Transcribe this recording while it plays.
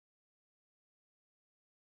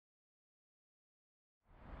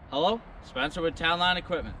Hello, Spencer with Townline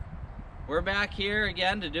Equipment. We're back here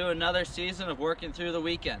again to do another season of working through the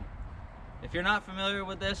weekend. If you're not familiar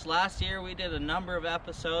with this, last year we did a number of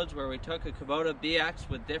episodes where we took a Kubota BX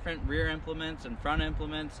with different rear implements and front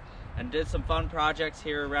implements and did some fun projects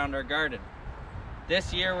here around our garden.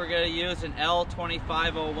 This year we're going to use an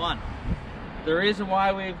L2501. The reason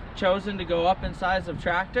why we've chosen to go up in size of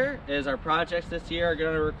tractor is our projects this year are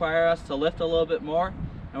going to require us to lift a little bit more,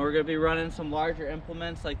 and we're going to be running some larger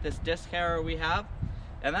implements like this disc harrow we have,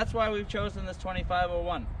 and that's why we've chosen this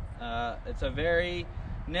 2501. It's a very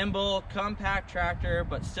nimble, compact tractor,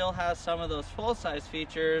 but still has some of those full-size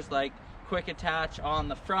features like quick attach on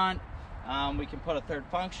the front. We can put a third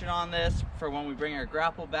function on this for when we bring our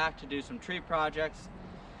grapple back to do some tree projects.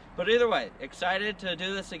 But either way, excited to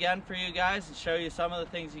do this again for you guys and show you some of the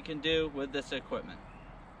things you can do with this equipment.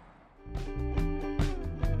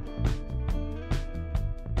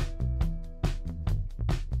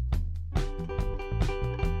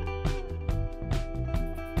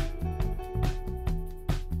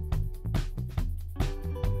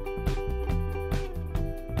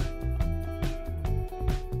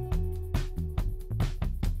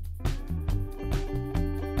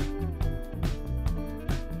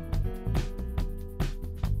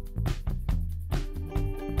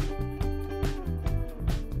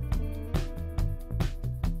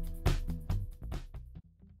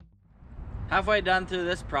 Halfway done through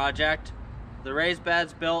this project, the raised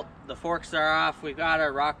bed's built, the forks are off, we've got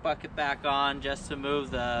our rock bucket back on just to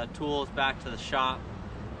move the tools back to the shop.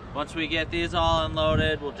 Once we get these all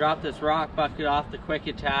unloaded, we'll drop this rock bucket off the quick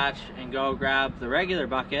attach and go grab the regular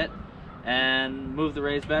bucket and move the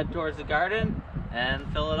raised bed towards the garden and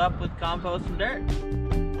fill it up with compost and dirt.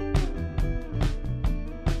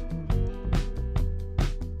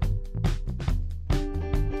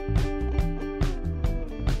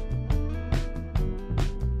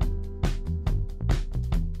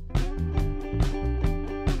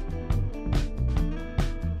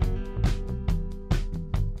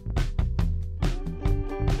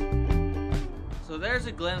 So there's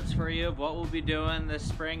a glimpse for you of what we'll be doing this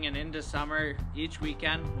spring and into summer. Each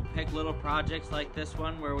weekend we'll pick little projects like this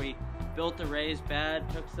one where we built a raised bed,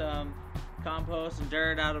 took some compost and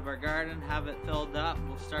dirt out of our garden, have it filled up.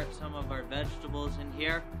 We'll start some of our vegetables in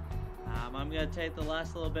here. I'm going to take the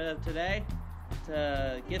last little bit of today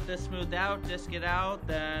to get this smoothed out, disc it out,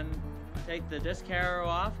 then take the disc harrow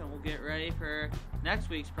off, and we'll get ready for next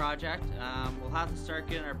week's project. We'll have to start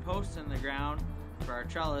getting our posts in the ground for our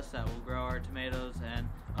trellis that will grow our tomatoes and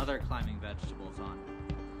other climbing vegetables on.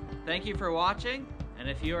 Thank you for watching, and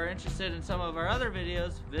if you are interested in some of our other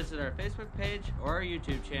videos, visit our Facebook page or our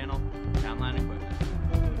YouTube channel, Townline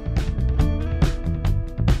Equipment.